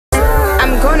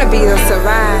wanna be the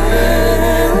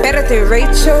Sarai, better than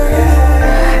Rachel.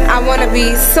 I wanna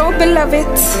be so beloved.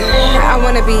 I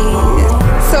wanna be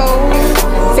so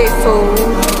faithful.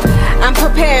 I'm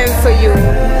preparing for you.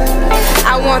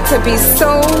 I want to be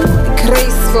so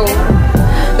graceful,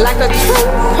 like a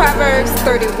true Proverbs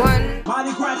 31.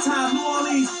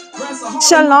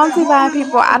 Shalom, divine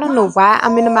people. I don't know why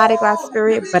I'm in the Mardi Gras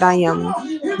spirit, but I am.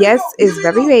 Yes, it's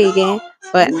very pagan,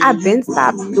 but I've been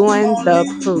stopped doing the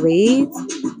parades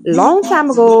long time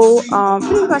ago,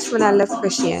 pretty much when I left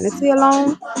Christianity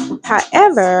alone.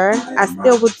 However, I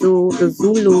still would do the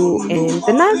Zulu and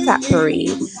the non-stop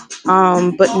parade.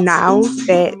 But now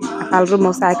that I follow the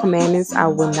Most High commandments, I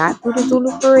will not do the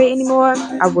Zulu parade anymore.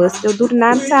 I will still do the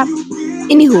non-stop.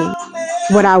 Anywho,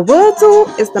 what I will do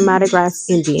is the Mardi Gras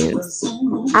Indians.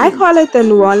 I call it the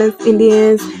New Orleans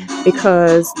Indians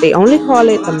because they only call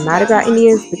it the Mardi Gras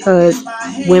Indians because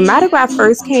when Mardi Gras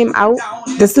first came out,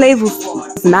 the slaves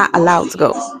was not allowed to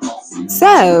go.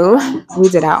 So we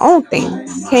did our own thing.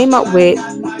 Came up with,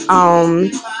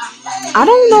 I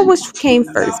don't know which came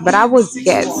first, but I would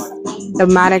guess the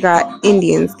Mardi Gras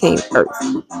Indians came first.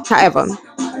 However,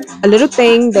 a little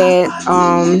thing that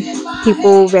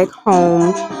people back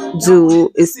home do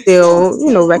is still,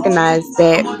 recognize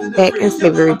that back in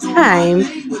slavery time,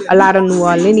 a lot of New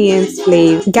Orleanian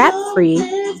slaves got free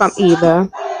from either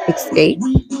escape,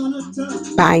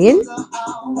 buying,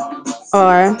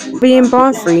 or being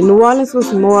born free. New Orleans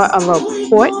was more of a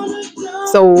port,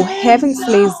 so having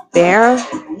slaves there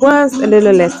was a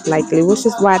little less likely, which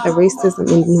is why the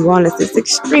racism in New Orleans is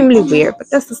extremely weird, but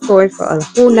that's a story for a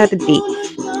whole nother day.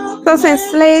 So since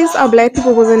slaves or black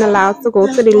people wasn't allowed to go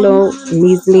to the little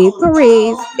measly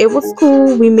parades, it was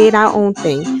cool. We made our own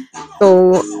thing.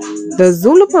 So the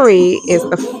Zulu parade is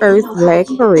the first black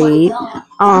parade.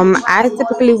 I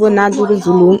typically would not do the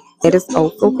Zulu. It is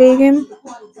also pagan.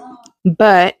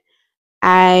 But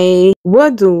I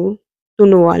would do the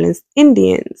New Orleans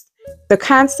Indians. The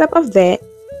concept of that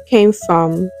came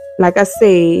from, like I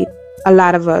said, a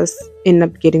lot of us end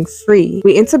up getting free.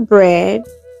 We interbred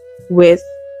with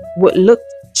what looked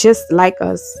just like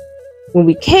us when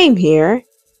we came here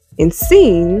and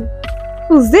seen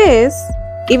who's this,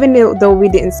 even though we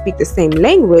didn't speak the same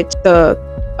language, the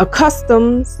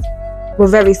customs were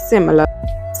very similar.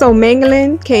 So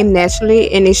mingling came naturally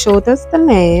and they showed us the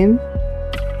land.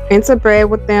 Interbred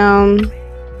with them,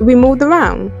 we moved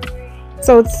around.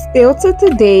 So still to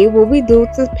today, what we do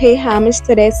to pay homage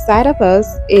to that side of us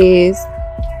is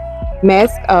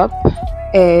mask up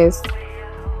as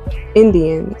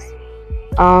Indians.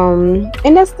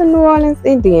 And that's the New Orleans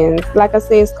Indians. Like I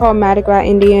said, it's called Mardi Gras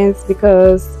Indians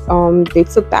because they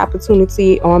took the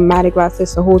opportunity on Mardi Gras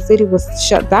since the whole city was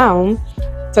shut down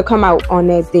to come out on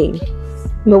that day.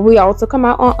 But we also come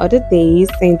out on other days,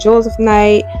 St. Joseph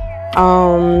Night,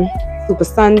 Super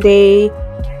Sunday,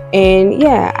 and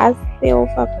yeah, I still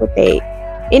fuck with that.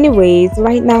 Anyways,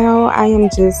 right now I am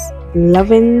just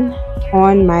loving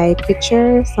on my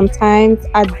picture. Sometimes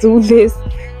I do this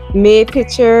mid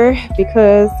picture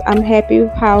because I'm happy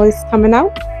with how it's coming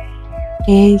out.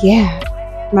 And yeah,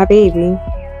 my baby.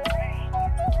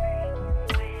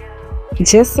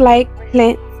 Just like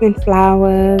plants and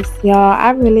flowers, y'all,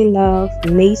 I really love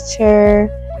nature.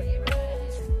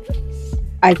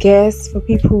 I guess for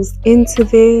people who's into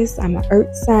this, I'm an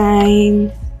earth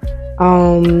sign.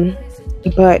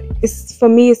 But for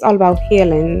me, it's all about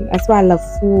healing. That's why I love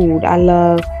food. I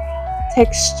love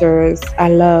textures. I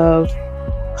love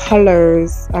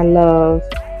colors. I love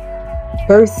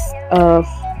bursts of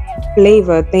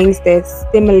flavor, things that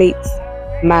stimulates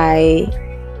my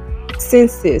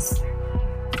senses,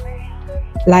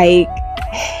 like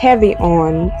heavy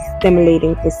on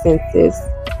stimulating the senses.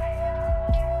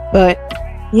 But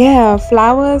yeah,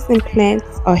 flowers and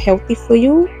plants are healthy for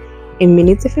you in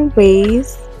many different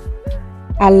ways.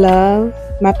 I love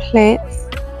my plants.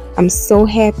 I'm so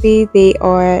happy they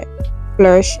are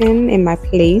flourishing in my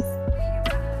place.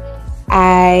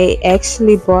 I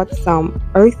actually bought some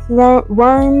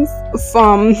earthworms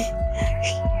from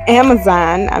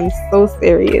Amazon. I'm so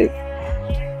serious.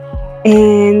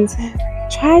 And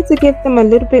tried to give them a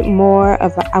little bit more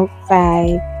of an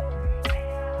outside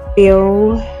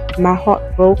feel. My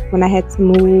heart broke when I had to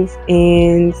move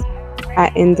and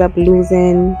I ended up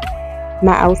losing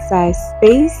my outside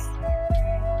space.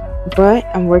 But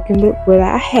I'm working with what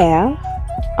I have.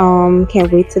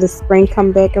 Can't wait till the spring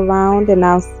come back around and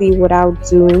I'll see what I'll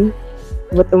do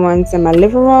with the ones in my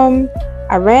living room.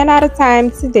 I ran out of time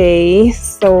today,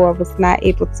 so I was not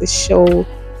able to show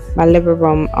my living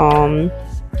room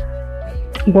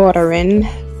watering.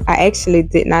 I actually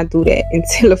did not do that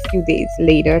until a few days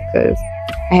later because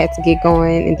I had to get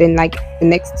going, and then like the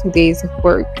next 2 days of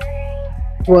work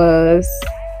was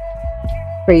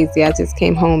crazy. I just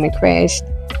came home and crashed.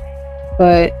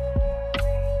 But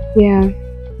yeah,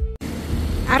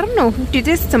 I don't know who did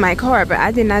this to my car, but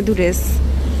I did not do this.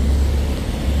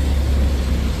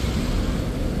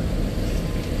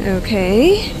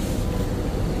 Okay,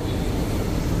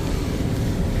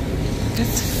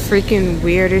 that's freaking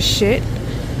weird as shit.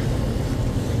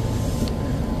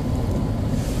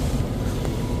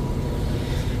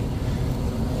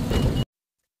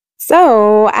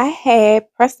 So I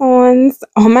had press-ons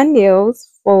on my nails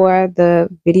for the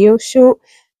video shoot,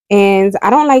 and I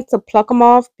don't like to pluck them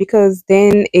off because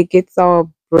then it gets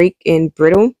all break and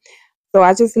brittle. So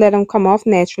I just let them come off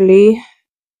naturally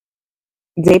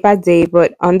day by day,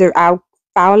 but I'll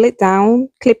file it down,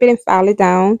 clip it and file it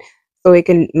down so it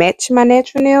can match my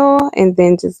natural nail, and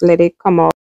then just let it come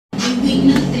off.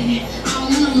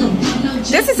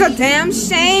 This is a damn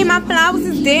shame. My flowers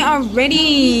is there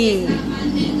already.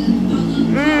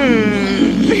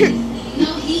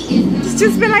 It's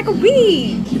just been like a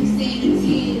week.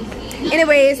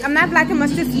 Anyways, I'm not vlogging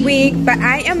much this week, but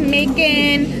I am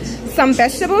making some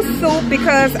vegetable soup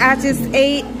because I just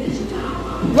ate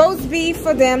roast beef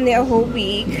for damn near a whole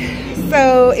week.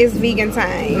 So it's vegan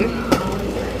time.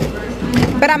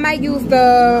 But I might use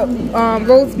the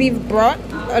roast beef broth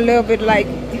a little bit, like,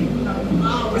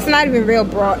 it's not even real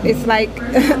broth. It's like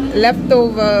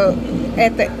leftover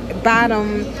at the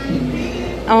bottom.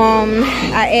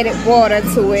 I added water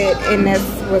to it, and that's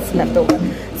what's left over.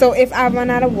 So if I run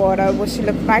out of water, which it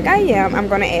looks like I'm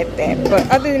gonna add that. But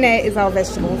other than that, it's all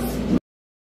vegetables.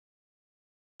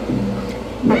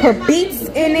 I put beets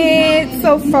in it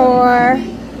so far,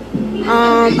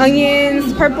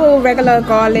 onions, purple regular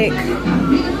garlic,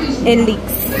 and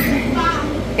leeks,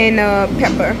 and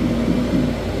pepper,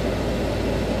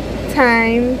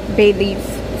 thyme, bay leaf,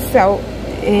 salt,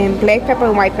 and black pepper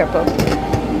and white pepper.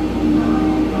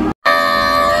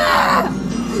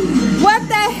 What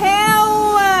the hell?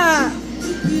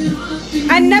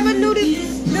 I never knew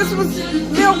this was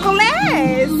real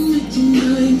glass.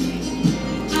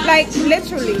 Like,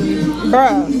 literally,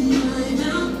 bruh,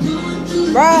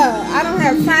 I don't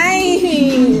have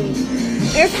time.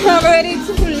 It's already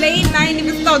too late and I ain't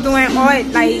even start doing art.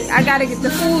 Like, I gotta get the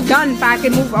food done so I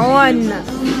can move on.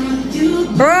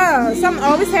 Bruh, something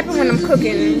always happens when I'm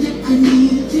cooking.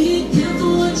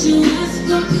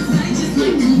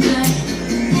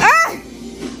 Ah!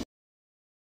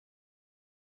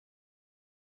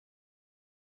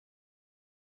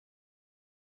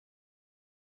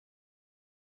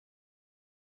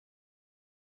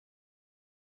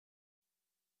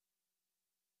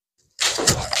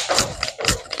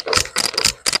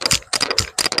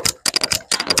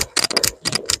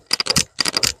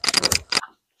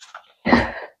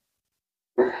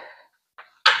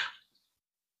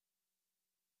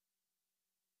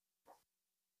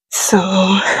 So,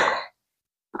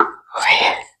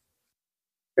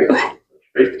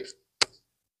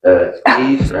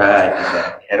 Knees, right,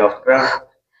 head off the ground.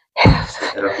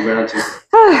 Head off the ground too.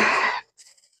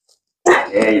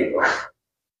 There you go.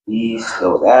 Knees,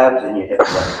 those abs, and your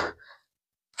hips right.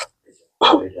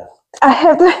 Good job. I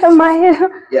have to have my head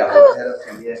up. Yeah, hold the head up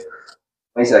and yeah.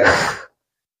 20 seconds.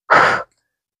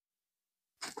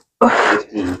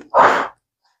 15.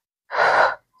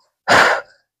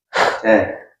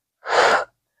 10.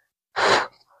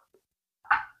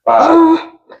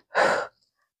 5.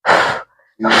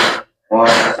 2, 1.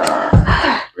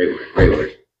 Great work, great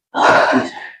work.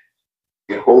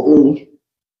 You're holding.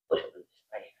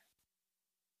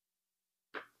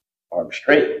 Arms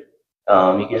straight.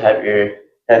 You can have your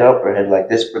head up or head like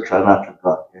this, but try not to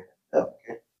drop your head up,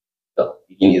 okay? So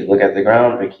you can either look at the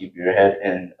ground or keep your head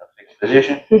in a fixed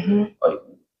position, or you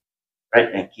can, right,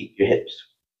 and keep your hips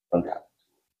from down,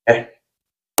 okay?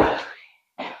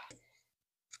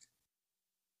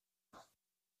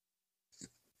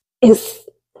 It's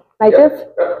like this.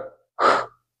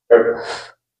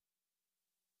 Perfect.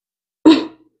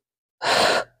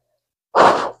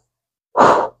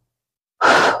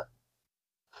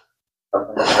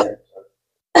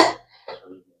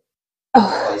 Oh,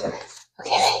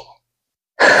 okay.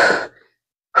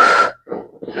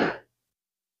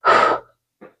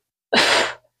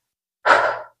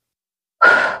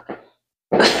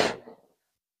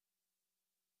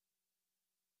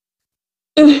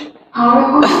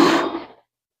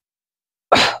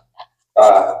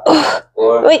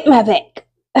 Wait, my back.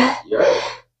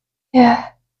 Yeah.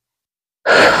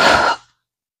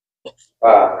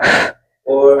 5,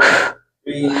 4,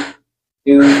 3,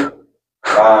 2,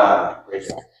 1. Great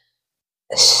job.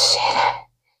 Shit.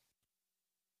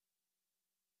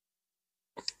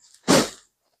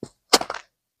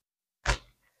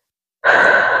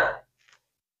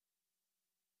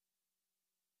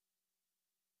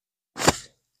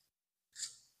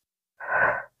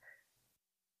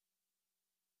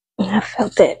 I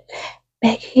felt it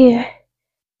back here.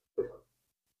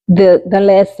 The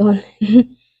last one.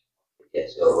 Yeah,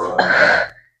 so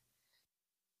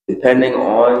depending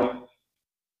on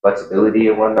flexibility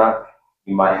and whatnot,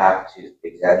 you might have to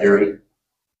exaggerate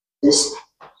this,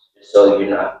 so you're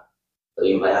not. So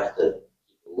you might have to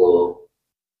keep a little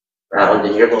round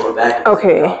in your lower back.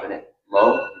 Okay. Dropping it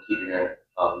low and keeping your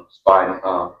spine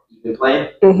even plane.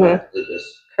 Just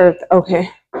Curved. Okay.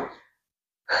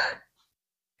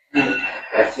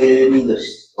 activity the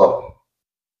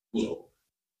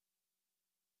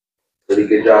Really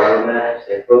good job on that.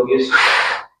 Stay focused.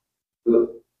 Good.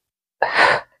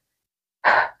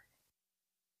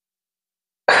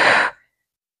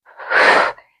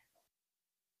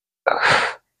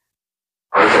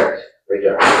 Okay. Great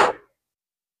job.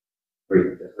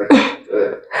 Breathe.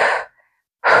 Good.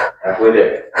 Halfway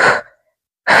there.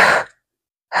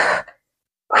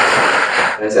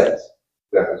 10 seconds.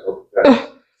 You got this. You got this.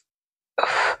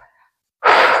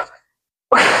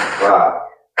 5,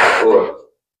 4,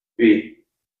 3,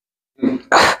 2,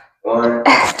 1.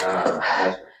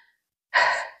 Nice.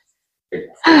 Great.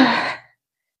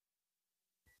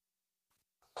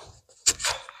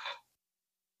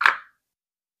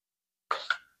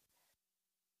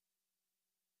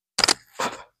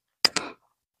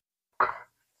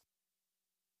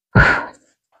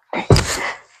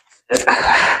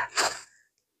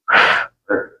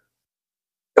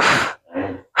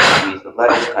 And squeeze the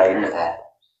legs, tighten the abs.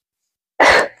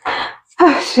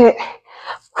 Oh shit.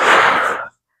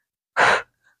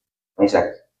 20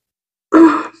 seconds.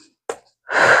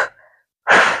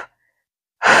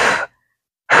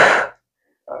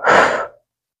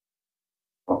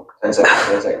 10 seconds.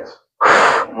 10 seconds.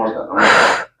 Almost done. Almost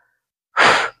done.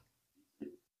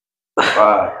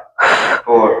 5,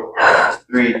 4,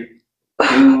 3,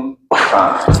 2, 1.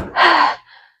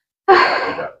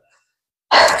 Good job.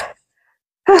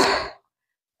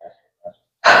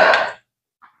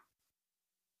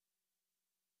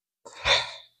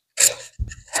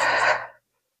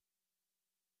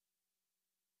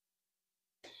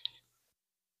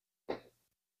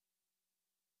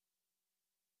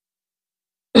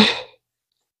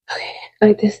 Okay,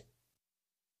 like this.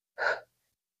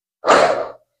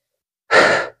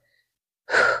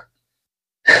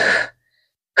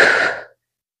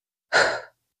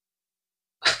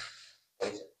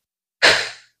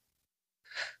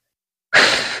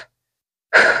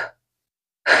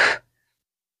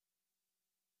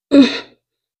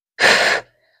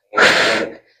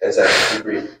 That's actually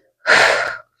breathe.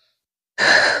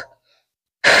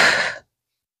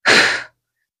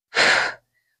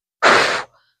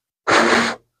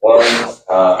 1.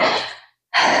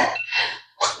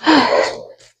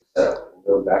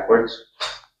 Go backwards.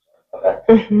 Okay.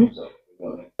 So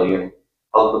we're going to you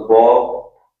hold the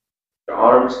ball, your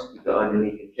arms, keep it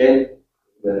underneath your chin.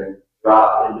 You're going to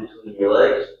drop in between your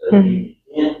legs, underneath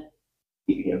your chin,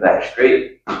 keeping your back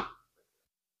straight.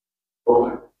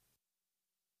 Over.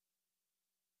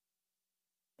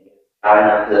 Try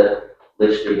not to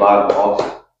lift your bottom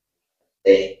off.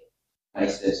 Stay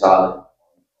nice and solid.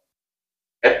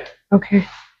 Okay. Okay.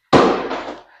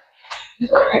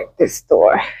 Crack this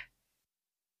door.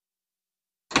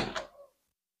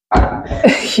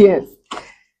 Yes.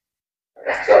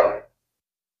 So,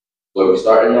 where we're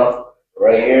starting off,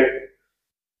 right here.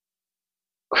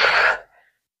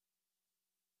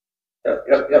 Yep.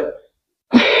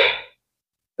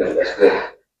 Good, that's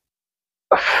good.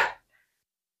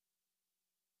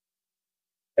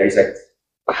 30 seconds.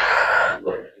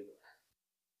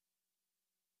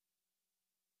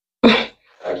 Keep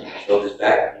your shoulders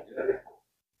back.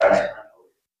 All right.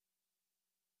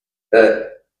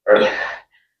 Good. Perfect.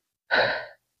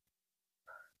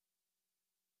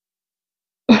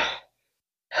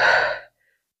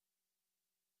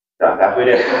 Drop halfway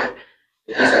there.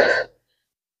 50 seconds.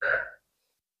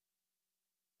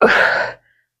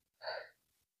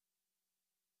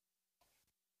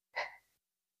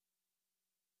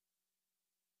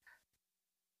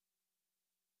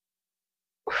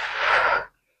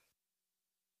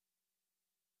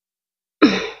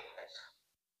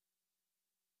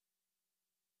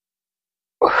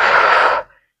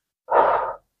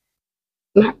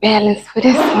 My balance for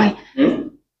this one.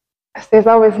 There's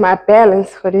always my balance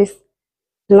for these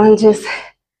lunges.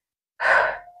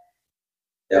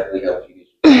 Definitely helps you get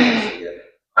your balance together.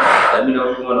 Let me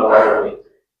know if you want to lighter weight.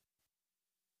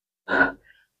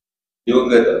 Doing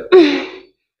good though.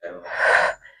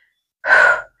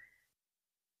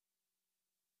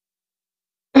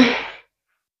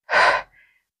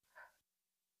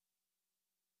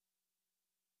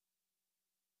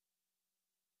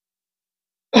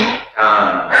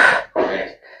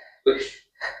 Okay. Good.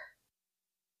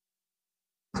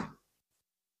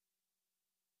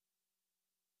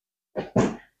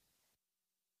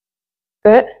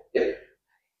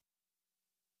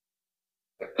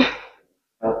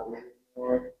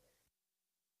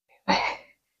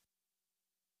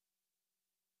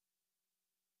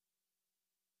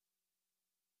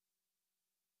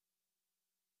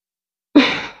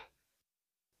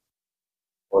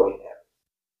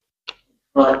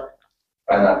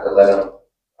 Try not to let them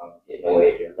get in the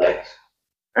way of your legs.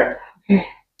 Alright? Okay.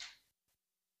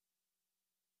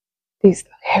 These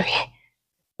look heavy.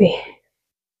 See.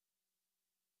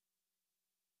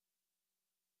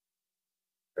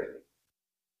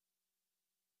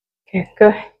 Okay,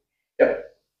 good.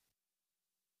 Yep.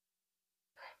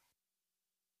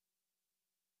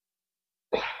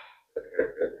 Good.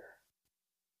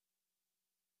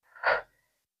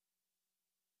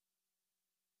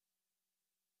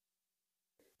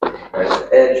 There's the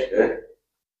edge, good.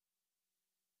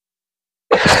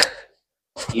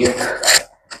 Here.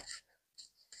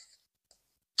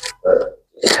 Good.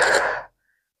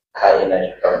 Tighten as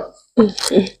you come.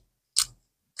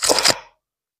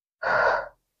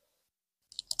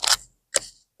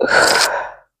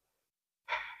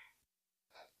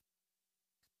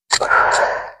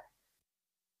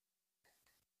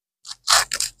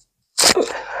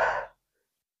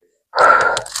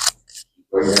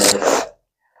 Where you're gonna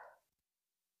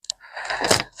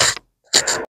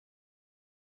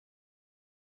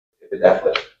do that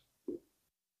flip.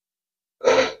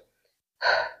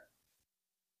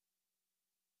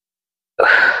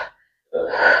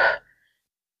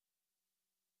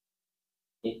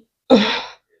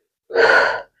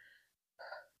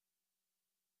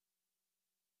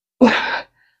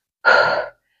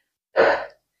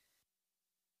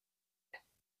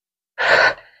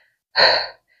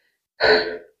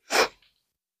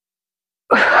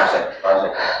 Five seconds.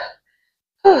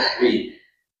 3,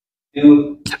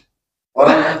 2,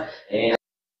 1, and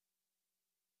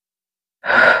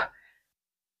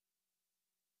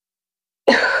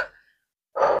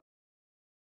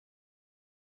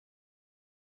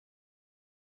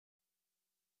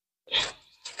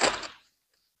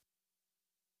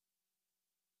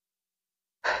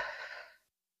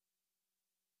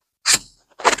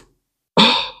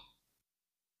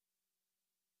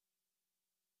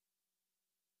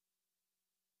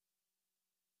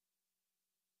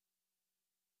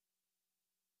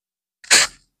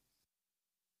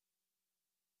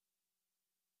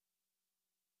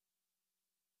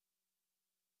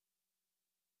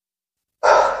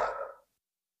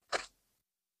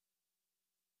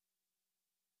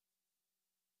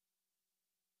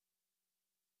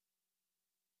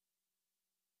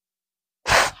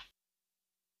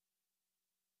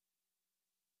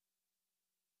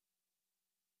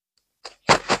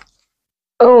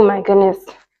Oh my goodness.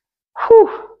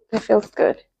 Whew, that feels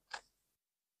good.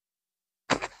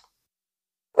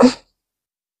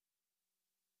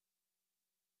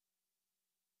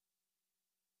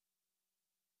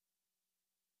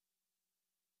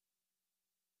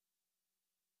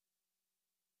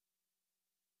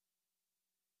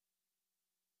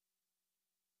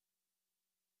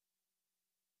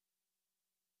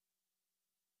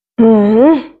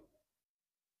 Mm-hmm.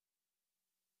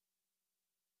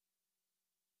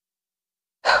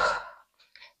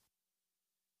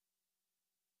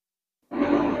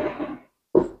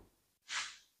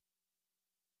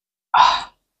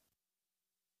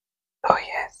 Oh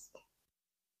yes.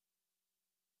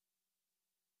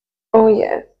 Oh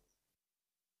yes.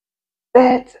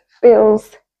 That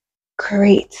feels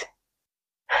great.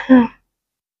 I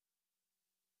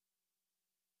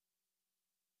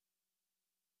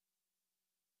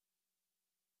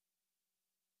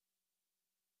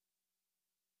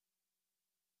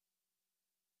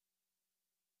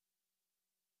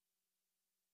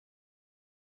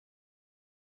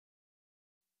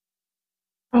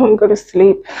want to go to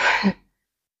sleep.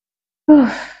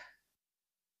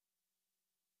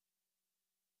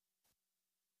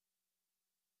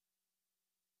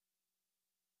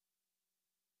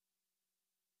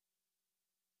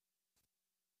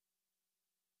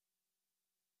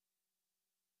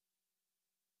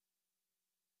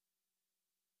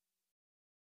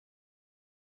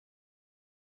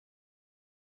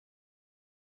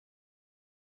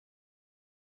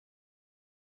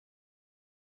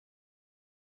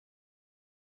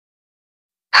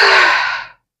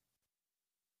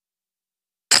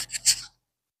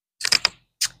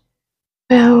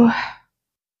 Well,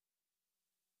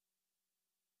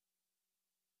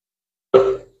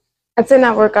 I did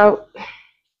not work out.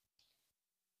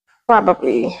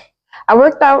 Probably I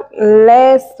worked out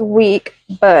last week,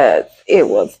 but it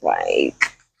was like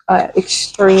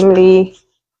extremely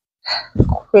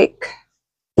quick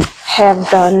have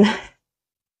done.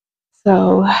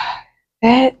 So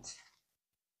that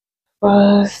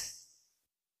was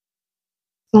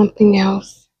something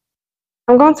else.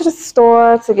 I'm going to the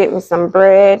store to get me some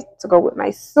bread to go with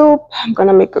my soup. I'm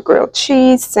gonna make a grilled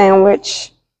cheese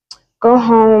sandwich, go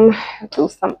home, do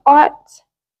some art.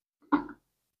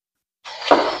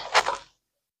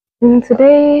 And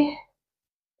today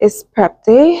is prep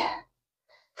day.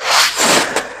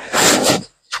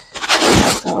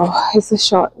 So it's a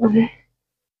short one.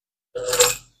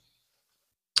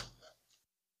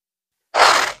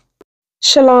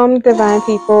 Shalom, divine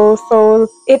people. So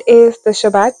it is the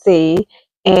Shabbat day,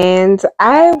 and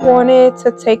I wanted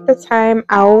to take the time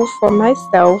out for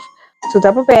myself to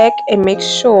double back and make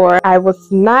sure I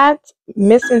was not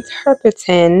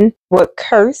misinterpreting what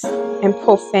curse and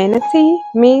profanity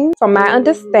means. From my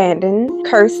understanding,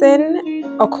 cursing,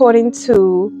 according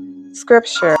to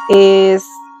scripture, is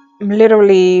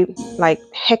literally like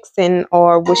hexing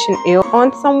or wishing ill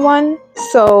on someone.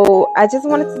 So I just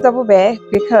wanted to double back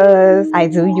because I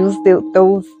do use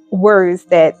those words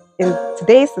that in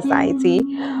today's society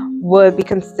would be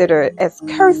considered as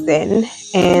cursing.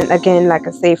 And again, like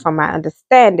I say, from my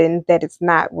understanding, that it's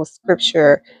not what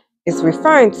scripture is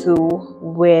referring to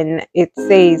when it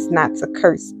says not to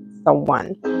curse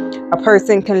someone. A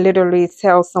person can literally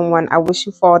tell someone, I wish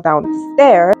you fall down the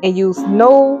stairs, and use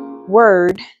no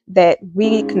word that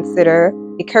we consider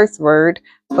a curse word,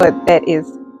 but that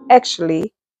is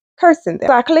actually cursing them.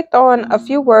 So I clicked on a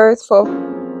few words for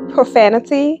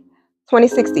profanity.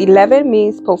 2611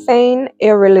 means profane,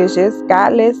 irreligious,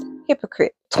 godless,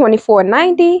 hypocrite.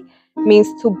 2490 means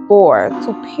to bore,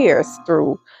 to pierce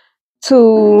through,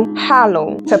 to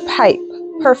hollow, to pipe,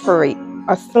 perforate,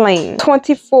 or sling.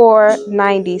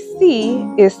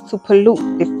 2490C is to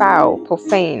pollute, defile,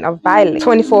 profane, or violate.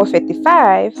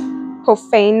 2455,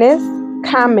 profaneness,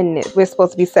 commonness. We're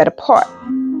supposed to be set apart,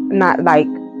 not like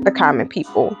the common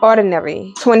people.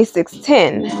 Ordinary.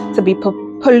 2610, to be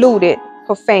polluted,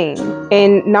 profane.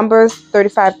 In Numbers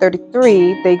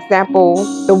 35:33, the example,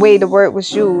 the way the word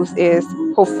was used is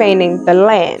profaning the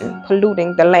land,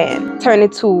 polluting the land. Turn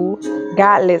it to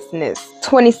godlessness.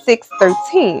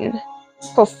 26:13,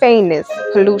 profaneness,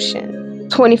 pollution.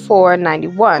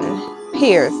 2491,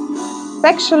 pierce,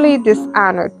 sexually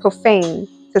dishonored, profane,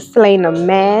 to slain a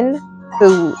man,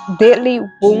 to deadly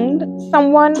wound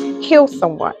someone, kill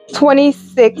someone.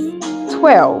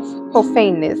 2612,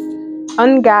 profaneness,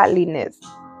 ungodliness,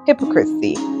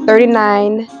 hypocrisy.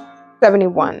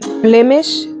 3971,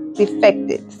 blemish,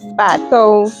 defected, spot.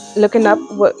 So looking up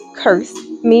what curse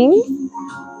means.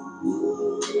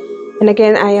 And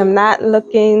again, I am not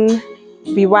looking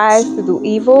to be wise to do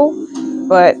evil,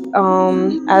 but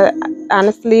I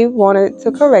honestly wanted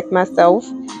to correct myself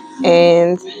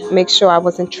and make sure I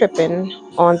wasn't tripping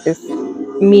on this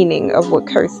meaning of what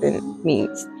cursing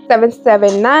means.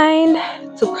 779,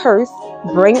 to curse,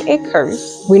 bring a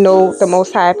curse. We know the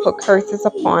Most High put curses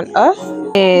upon us,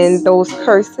 and those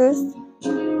curses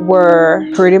were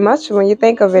pretty much, when you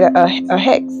think of it, a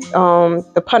hex,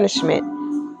 the punishment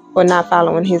for not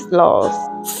following his laws.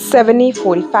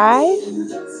 7045,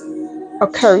 a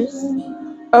curse,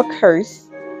 a curse.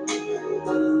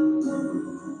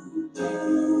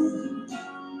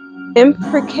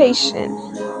 Imprecation.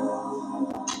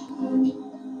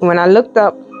 When I looked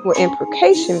up what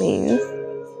imprecation means,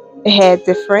 it had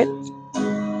different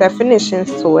definitions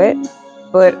to it,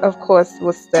 but of course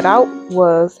what stood out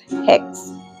was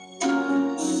hex,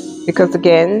 because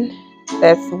again,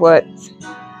 that's what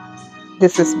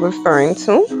this is referring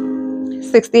to.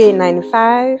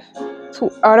 6895,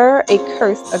 to utter a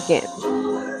curse against,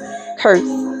 curse,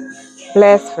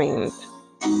 blasphemed.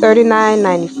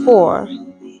 3994,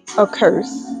 a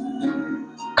curse,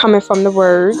 coming from the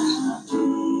word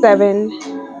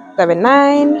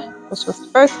 779, which was the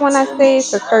first one I said,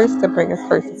 to curse, to bring a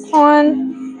curse upon.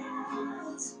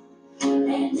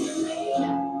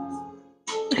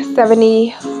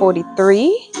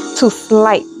 7043, to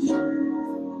slight,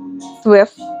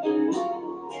 swift,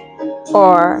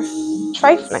 or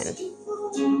trifling,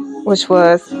 which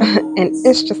was an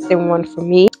interesting one for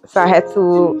me. So I had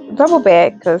to double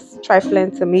back, because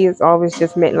trifling to me is always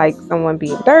just meant like someone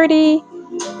being dirty.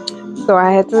 So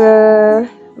I had to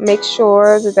make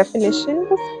sure the definition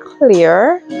was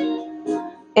clear.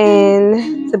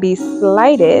 And to be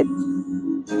slighted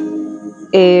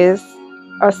is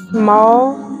a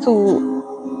small,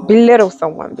 to belittle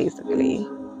someone, basically.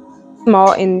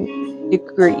 Small in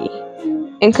degree,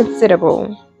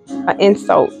 inconsiderable, an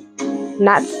insult,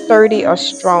 not sturdy or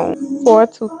strong. 4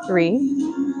 to 3.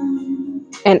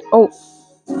 An oath.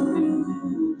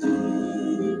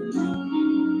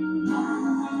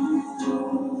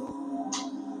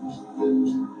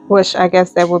 Which I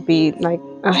guess that would be like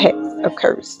a hex, a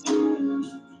curse.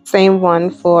 Same one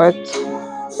for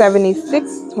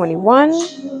 7621.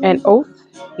 An oath,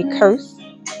 a curse.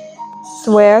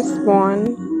 Swear,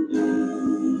 sworn.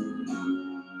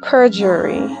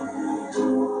 Perjury.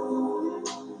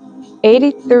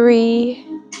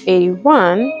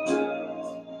 8381.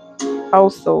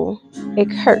 Also a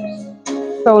curse.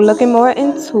 So looking more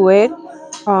into it,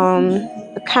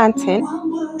 the content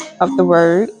of the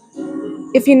word.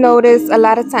 If you notice, a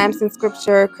lot of times in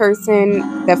scripture, cursing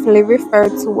definitely refer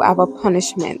to our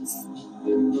punishments.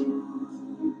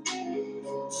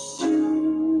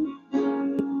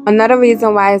 Another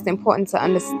reason why it's important to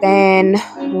understand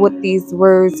what these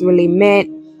words really meant.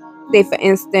 Say, for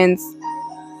instance,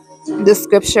 the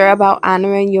scripture about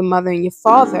honoring your mother and your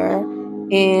father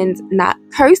and not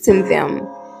cursing them.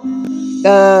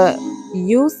 The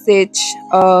usage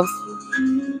of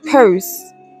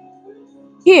curse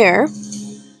here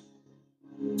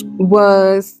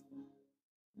was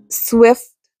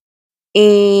swift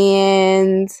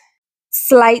and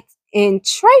slight and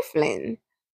trifling.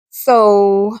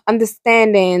 So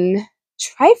understanding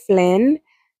trifling,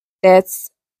 that's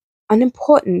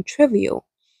unimportant, trivial.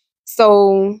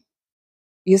 So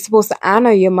you're supposed to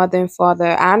honor your mother and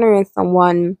father. Honoring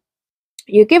someone,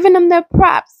 you're giving them their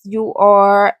props. You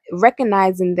are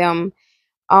recognizing them.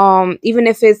 Even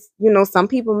if it's, some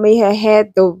people may have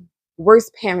had the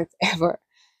worst parents ever.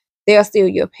 They are still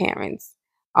your parents.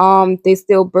 They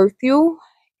still birth you.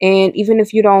 And even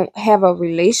if you don't have a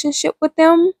relationship with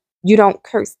them, you don't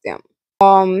curse them.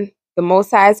 The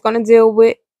Most High is going to deal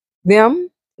with them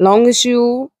long as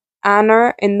you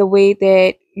honor in the way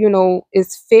that,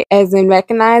 is fit, as in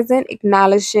recognizing,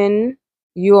 acknowledging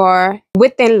you are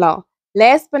within law.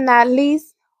 Last but not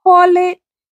least, haul it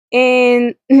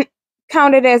and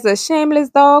count it as a shameless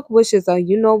dog, which is a,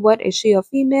 is she a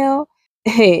female?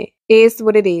 Hey, it's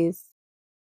what it is.